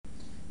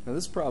Now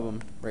this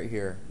problem right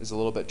here is a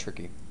little bit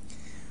tricky.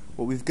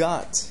 What we've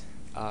got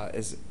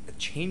is a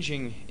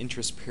changing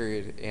interest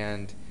period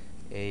and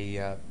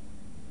a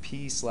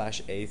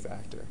P/A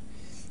factor.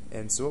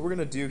 And so what we're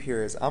going to do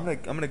here is I'm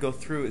going to go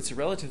through. It's a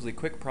relatively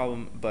quick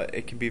problem, but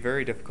it can be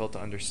very difficult to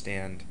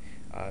understand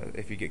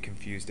if you get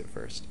confused at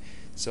first.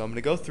 So I'm going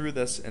to go through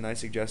this, and I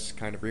suggest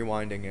kind of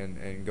rewinding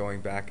and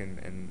going back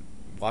and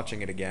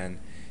watching it again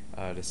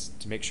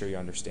to make sure you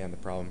understand the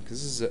problem,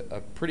 because this is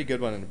a pretty good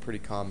one and a pretty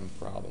common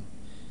problem.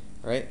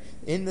 Right?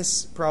 In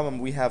this problem,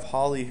 we have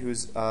Holly,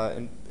 who's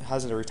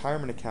has a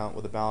retirement account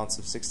with a balance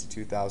of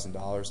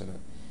 $62,000 in it,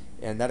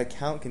 and that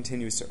account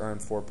continues to earn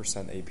 4%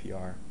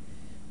 APR.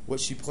 What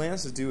she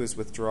plans to do is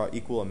withdraw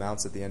equal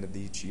amounts at the end of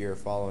each year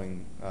for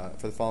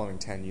the following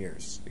 10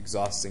 years,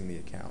 exhausting the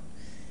account.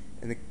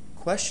 And the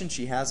question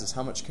she has is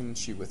how much can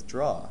she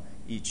withdraw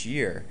each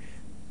year?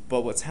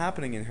 But what's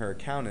happening in her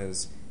account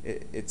is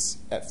it's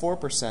at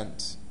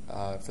 4%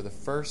 for the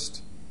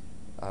first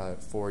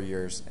 4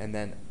 years, and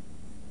then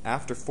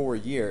after 4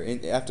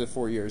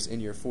 years, in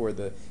year 4,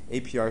 the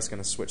APR is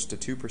going to switch to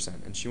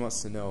 2%, and she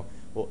wants to know,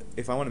 well,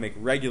 if I want to make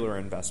regular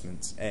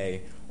investments,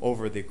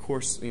 over the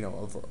course,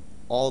 over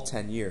all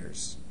 10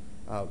 years,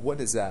 what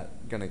is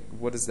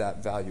that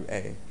value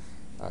A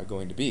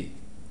going to be?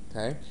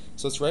 Okay,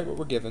 so let's write what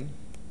we're given.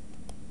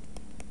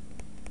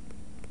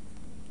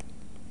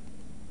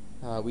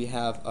 We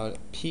have a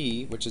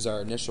P, which is our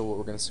initial, what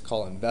we're going to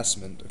call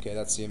investment. Okay,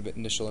 that's the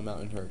initial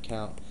amount in her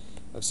account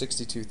of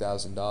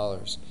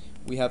 $62,000.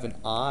 We have an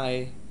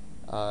I,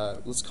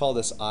 let's call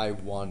this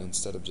I1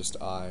 instead of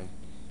just I,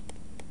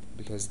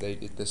 because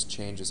this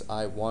changes.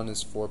 I1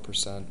 is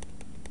 4%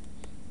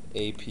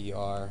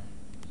 APR,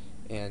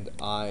 and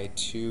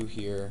I2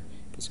 here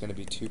is going to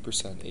be 2%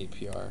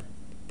 APR.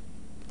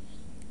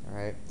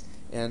 Alright,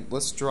 and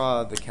let's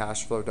draw the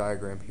cash flow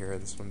diagram here.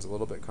 This one's a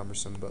little bit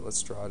cumbersome, but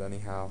let's draw it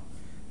anyhow.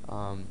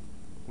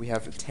 We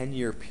have a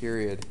 10-year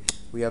period.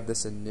 We have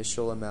this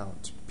initial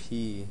amount,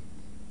 P,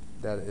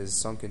 that is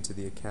sunk into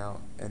the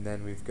account, and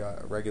then we've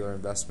got regular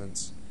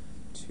investments,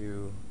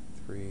 2,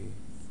 3,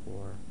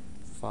 4,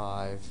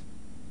 5,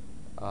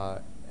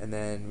 and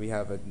then we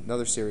have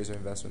another series of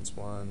investments,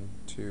 1,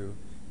 2,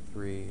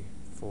 3,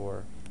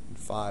 4, and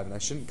 5. And I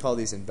shouldn't call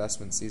these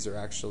investments; these are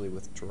actually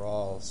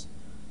withdrawals.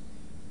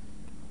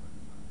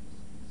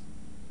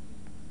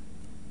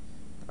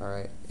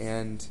 Alright,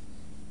 and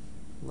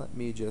let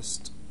me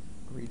just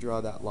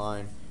redraw that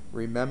line.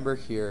 Remember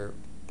here,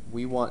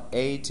 we want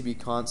A to be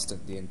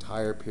constant the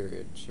entire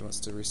period. She wants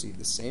to receive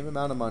the same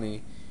amount of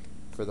money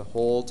for the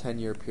whole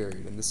 10-year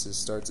period, and this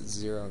starts at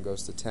 0 and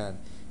goes to 10. And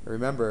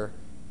remember,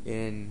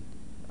 in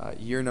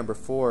year number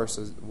 4,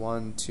 so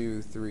 1,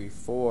 2, 3,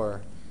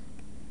 4,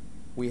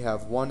 we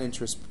have one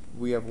interest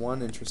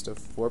of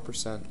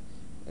 4%,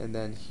 and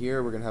then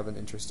here we're going to have an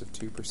interest of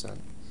 2%.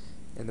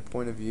 And the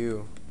point of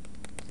view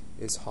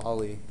is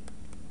Holly,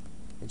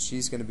 and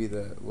she's going to be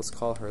let's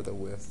call her the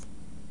withdrawer.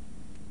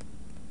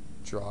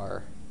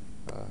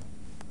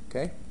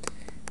 Okay,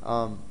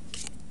 and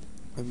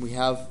we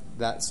have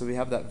that. So we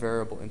have that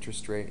variable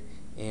interest rate,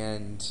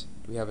 and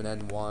we have an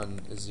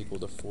N1 is equal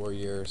to 4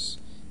 years,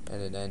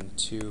 and an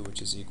N2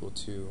 which is equal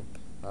to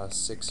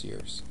 6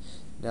 years.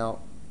 Now,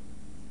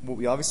 what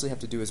we obviously have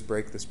to do is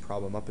break this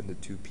problem up into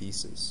 2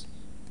 pieces.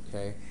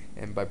 Okay,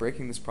 and by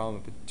breaking this problem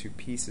up into 2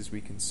 pieces, we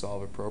can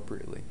solve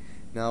appropriately.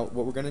 Now,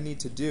 what we're going to need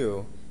to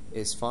do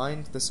is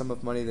find the sum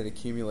of money that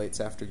accumulates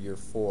after year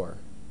 4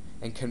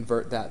 and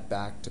convert that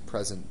back to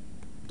present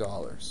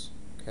dollars.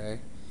 Okay?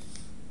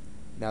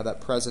 Now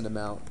that present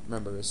amount,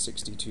 remember, is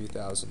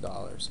 $62,000.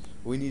 What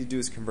we need to do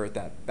is convert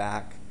that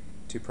back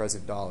to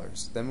present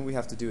dollars. Then what we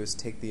have to do is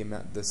take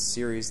the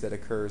series that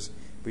occurs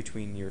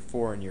between year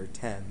 4 and year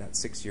 10, that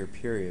 6-year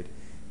period,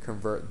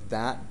 convert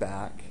that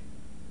back,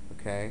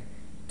 okay,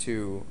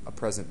 to a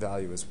present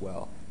value as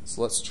well.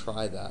 So let's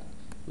try that.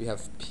 We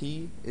have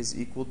P is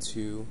equal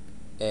to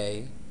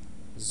A.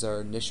 This is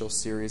our initial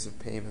series of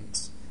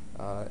payments,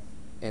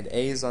 and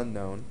A is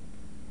unknown.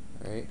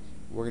 Right?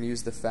 We're going to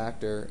use the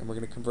factor, and we're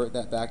going to convert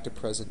that back to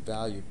present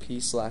value,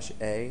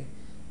 P/A,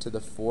 to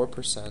the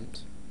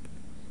 4%,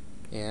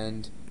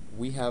 and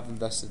we have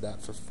invested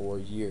that for 4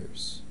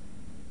 years.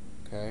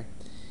 Okay?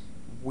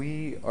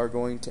 We are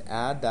going to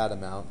add that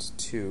amount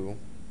to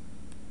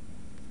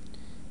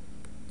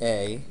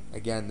A,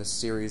 again, the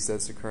series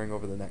that's occurring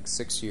over the next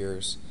 6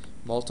 years,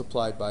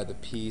 multiplied by the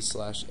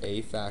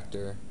P/A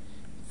factor,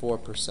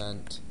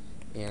 4%,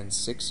 and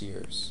 6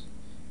 years.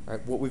 All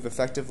right, what we've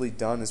effectively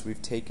done is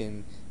we've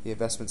taken the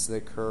investments that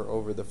occur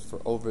over the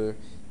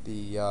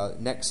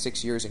next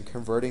 6 years and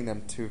converting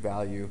them to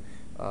value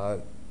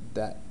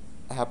that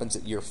happens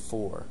at year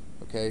 4.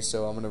 Okay,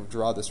 so I'm going to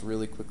draw this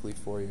really quickly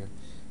for you.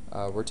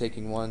 We're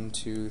taking 1,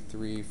 2,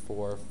 3,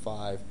 4,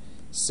 5,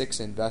 6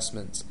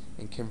 investments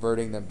and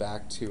converting them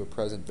back to a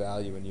present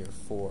value in year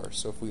 4.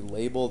 So if we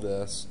label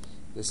this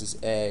is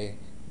A,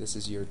 this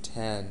is year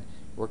 10,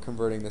 we're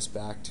converting this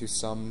back to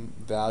some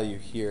value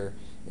here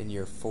in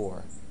year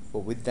 4.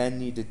 What we then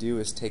need to do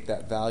is take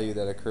that value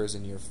that occurs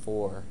in year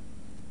 4.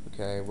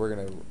 Okay, we're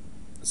going to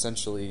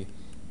essentially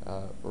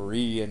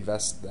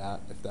reinvest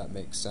that, if that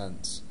makes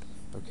sense.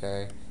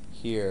 Okay,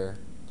 here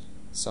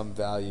some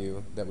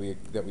value that we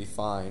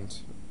find.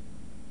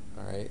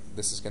 All right,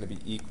 this is going to be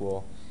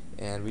equal,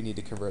 and we need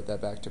to convert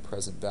that back to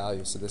present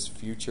value. So this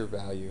future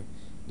value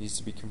needs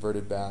to be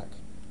converted back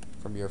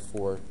from year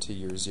 4 to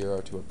year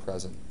 0 to a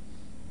present.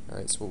 All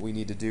right, so what we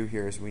need to do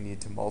here is we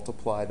need to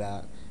multiply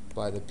that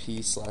by the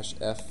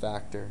P/F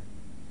factor,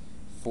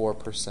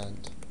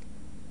 4%,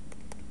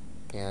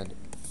 and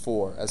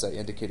 4. As I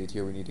indicated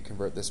here, we need to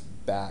convert this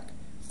back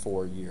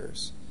 4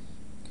 years.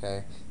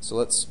 Okay, so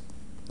let's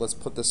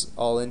put this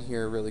all in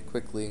here really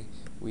quickly.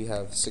 We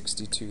have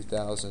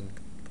 62,000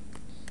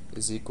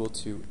 is equal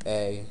to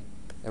A,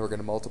 and we're going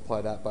to multiply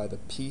that by the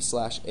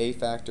P/A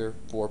factor,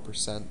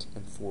 4%,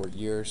 and 4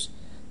 years.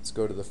 Let's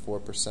go to the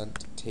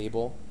 4%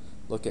 table.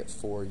 Look at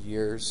 4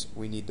 years.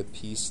 We need the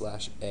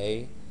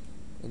P/A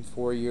in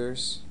 4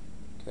 years.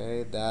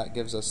 Okay, that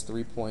gives us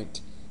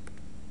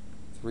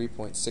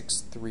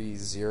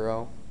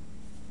 3.630.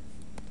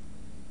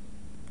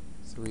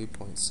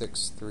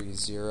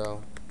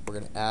 3.630. We're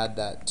going to add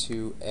that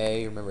to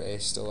A. Remember, A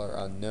is still our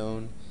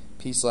unknown.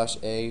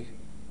 P/A,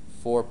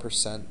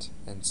 4%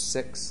 and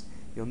 6.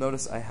 You'll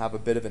notice I have a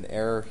bit of an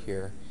error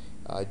here.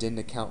 I didn't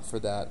account for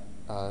that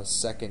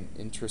second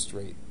interest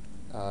rate.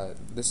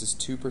 This is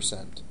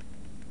 2%.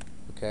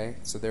 Okay,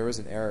 so there was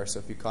an error. So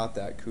if you caught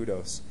that,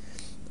 kudos.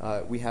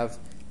 We have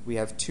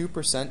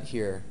 2%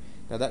 here.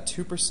 Now that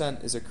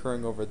 2% is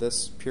occurring over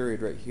this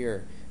period right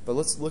here. But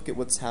let's look at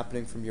what's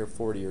happening from year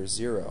 4 to year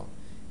 0.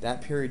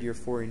 That period, year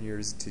 4 and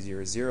years to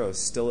year 0, is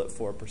still at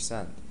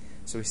 4%.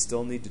 So we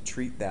still need to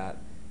treat that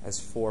as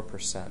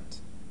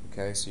 4%.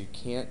 Okay, so you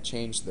can't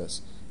change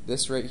this.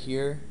 This right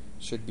here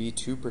should be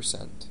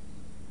 2%,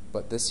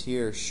 but this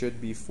here should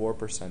be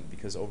 4%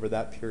 because over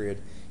that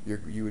period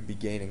you would be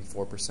gaining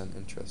 4%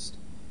 interest.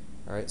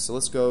 All right, so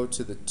let's go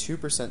to the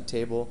 2%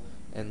 table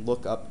and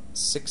look up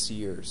 6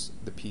 years,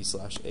 the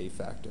P/A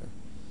factor.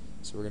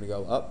 So we're going to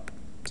go up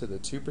to the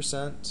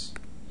 2%.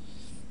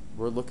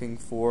 We're looking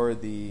for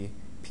the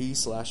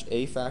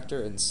P/A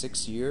factor in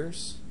 6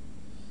 years,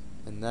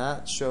 and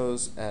that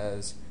shows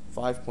as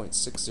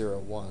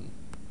 5.601.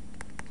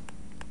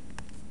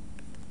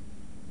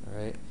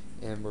 Alright,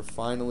 and we're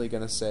finally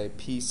going to say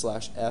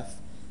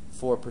P/F,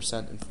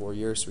 4% in 4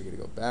 years, so we're going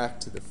to go back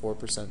to the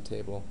 4%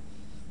 table.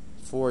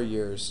 4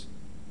 years,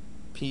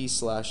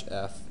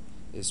 P/F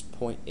is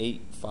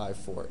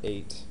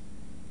 0.8548.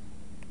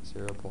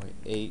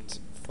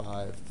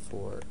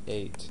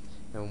 0.8548.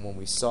 And when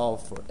we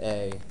solve for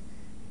A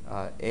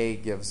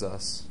gives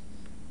us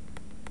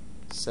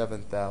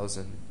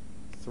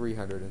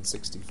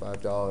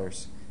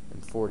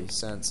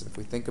 $7,365.40. If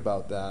we think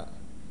about that,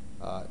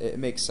 it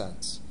makes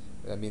sense.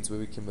 That means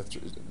Holly can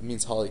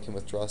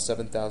withdraw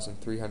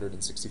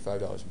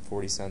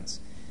 $7,365.40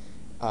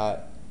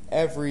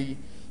 every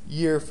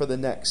year for the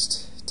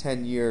next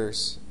 10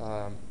 years,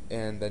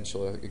 and then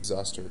she'll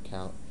exhaust her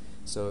account.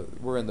 So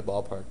we're in the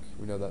ballpark.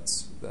 We know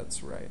that's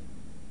right.